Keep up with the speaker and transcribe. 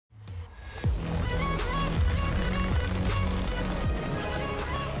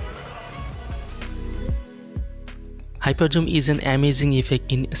Hyperzoom is an amazing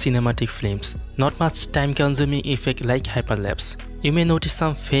effect in cinematic films, not much time-consuming effect like hyperlapse. You may notice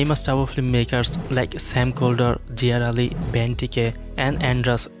some famous Tower filmmakers like Sam Kolder, Alli, Benn Tk, and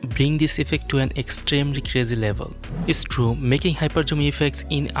Andras bring this effect to an extremely crazy level. It's true, making hyperzoom effects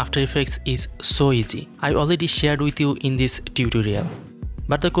in After Effects is so easy. I already shared with you in this tutorial.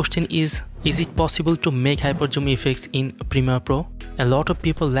 But the question is it possible to make hyperzoom effects in Premiere Pro? A lot of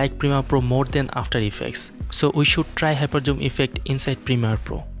people like Premiere Pro more than After Effects, so we should try hyperzoom effect inside Premiere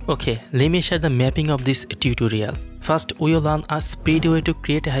Pro. Okay, let me share the mapping of this tutorial. First, we will learn a speed way to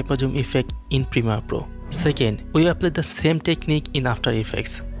create a hyperzoom effect in Premiere Pro. Second, we will apply the same technique in After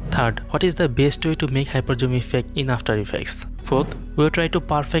Effects. Third, what is the best way to make hyperzoom effect in After Effects? Fourth, we will try to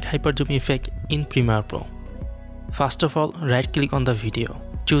perfect hyperzoom effect in Premiere Pro. First of all, right click on the video.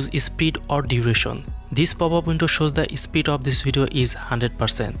 Choose speed or duration. This pop-up window shows the speed of this video is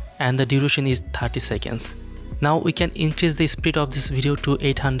 100% and the duration is 30 seconds. Now we can increase the speed of this video to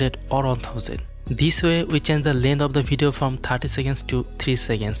 800 or 1000. This way we change the length of the video from 30 seconds to 3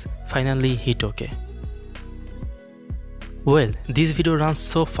 seconds. Finally hit OK. Well, this video runs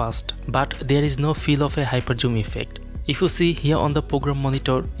so fast, but there is no feel of a hyperzoom effect. If you see here on the program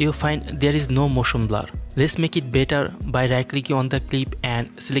monitor, you find there is no motion blur. Let's make it better by right clicking on the clip and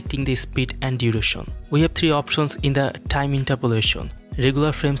selecting the speed and duration. We have three options in the time interpolation: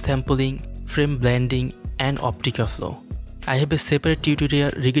 regular frame sampling, frame blending, and optical flow. I have a separate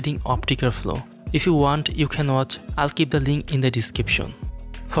tutorial regarding optical flow. If you want, you can watch. I'll keep the link in the description.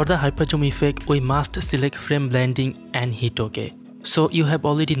 For the hyperzoom effect, we must select frame blending and hit OK. So you have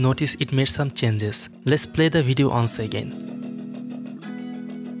already noticed it made some changes. Let's play the video once again.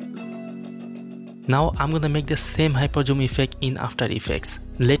 Now I'm gonna make the same hyperzoom effect in After Effects.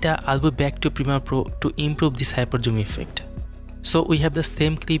 Later I'll be back to Premiere Pro to improve this hyperzoom effect. So we have the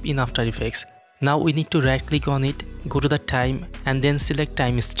same clip in After Effects. Now we need to right click on it, go to the time and then select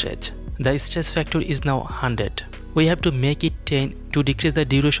time stretch. The stretch factor is now 100. We have to make it 10 to decrease the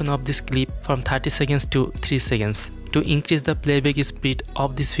duration of this clip from 30 seconds to 3 seconds to increase the playback speed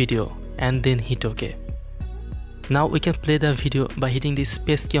of this video, and then hit OK. Now we can play the video by hitting the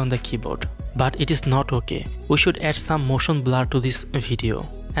space key on the keyboard. But it is not OK. We should add some motion blur to this video.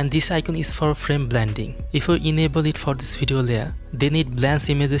 And this icon is for frame blending. If we enable it for this video layer, then it blends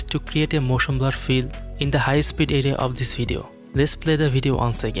images to create a motion blur feel in the high speed area of this video. Let's play the video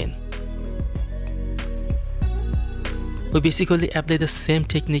once again. We basically apply the same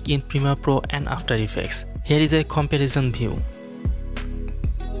technique in Premiere Pro and After Effects. Here is a comparison view.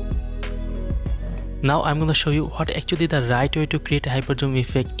 Now I'm gonna show you what actually the right way to create a hyperzoom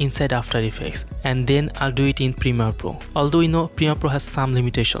effect inside After Effects, and then I'll do it in Premiere Pro. Although we know Premiere Pro has some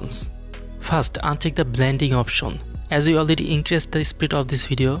limitations. First, uncheck the blending option. As we already increased the speed of this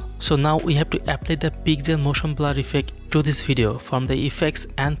video, so now we have to apply the pixel motion blur effect to this video from the effects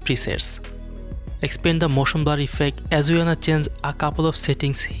and presets. Expand the motion blur effect as we wanna change a couple of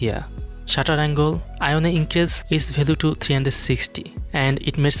settings here. Shutter angle, I wanna increase its value to 360 and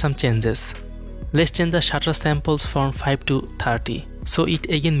it made some changes. Let's change the shutter samples from 5 to 30. So it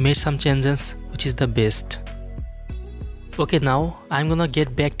again made some changes, which is the best. Okay, now I'm gonna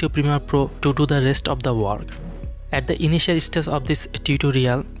get back to Premiere Pro to do the rest of the work. At the initial stage of this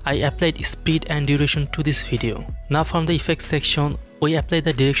tutorial, I applied speed and duration to this video. Now from the effects section, we apply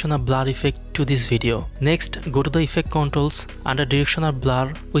the directional blur effect to this video. Next, go to the effect controls. Under directional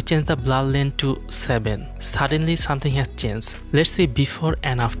blur, we change the blur length to 7. Suddenly something has changed. Let's see before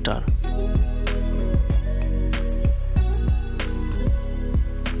and after.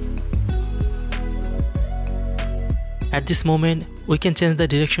 At this moment, we can change the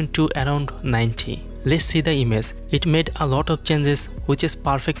direction to around 90. Let's see the image. It made a lot of changes, which is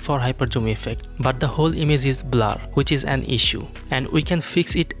perfect for hyperzoom effect, but the whole image is blur, which is an issue, and we can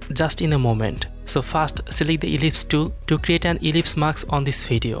fix it just in a moment. So first, select the ellipse tool to create an ellipse mask on this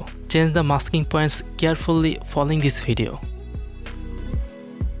video. Change the masking points carefully following this video.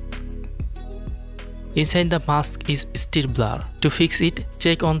 Inside the mask is still blur. To fix it,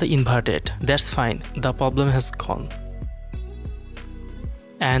 check on the inverted. That's fine, the problem has gone.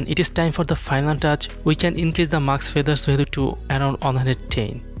 And it is time for the final touch. We can increase the mask feathers value to around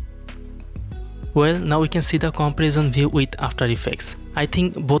 110. Well, now we can see the comparison view with After Effects. I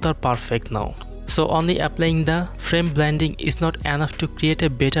think both are perfect now. So only applying the frame blending is not enough to create a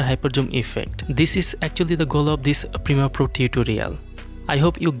better hyperzoom effect. This is actually the goal of this Premiere Pro tutorial. I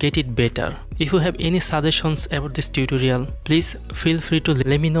hope you get it better. If you have any suggestions about this tutorial, please feel free to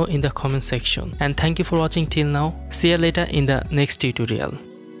let me know in the comment section. And thank you for watching till now. See you later in the next tutorial.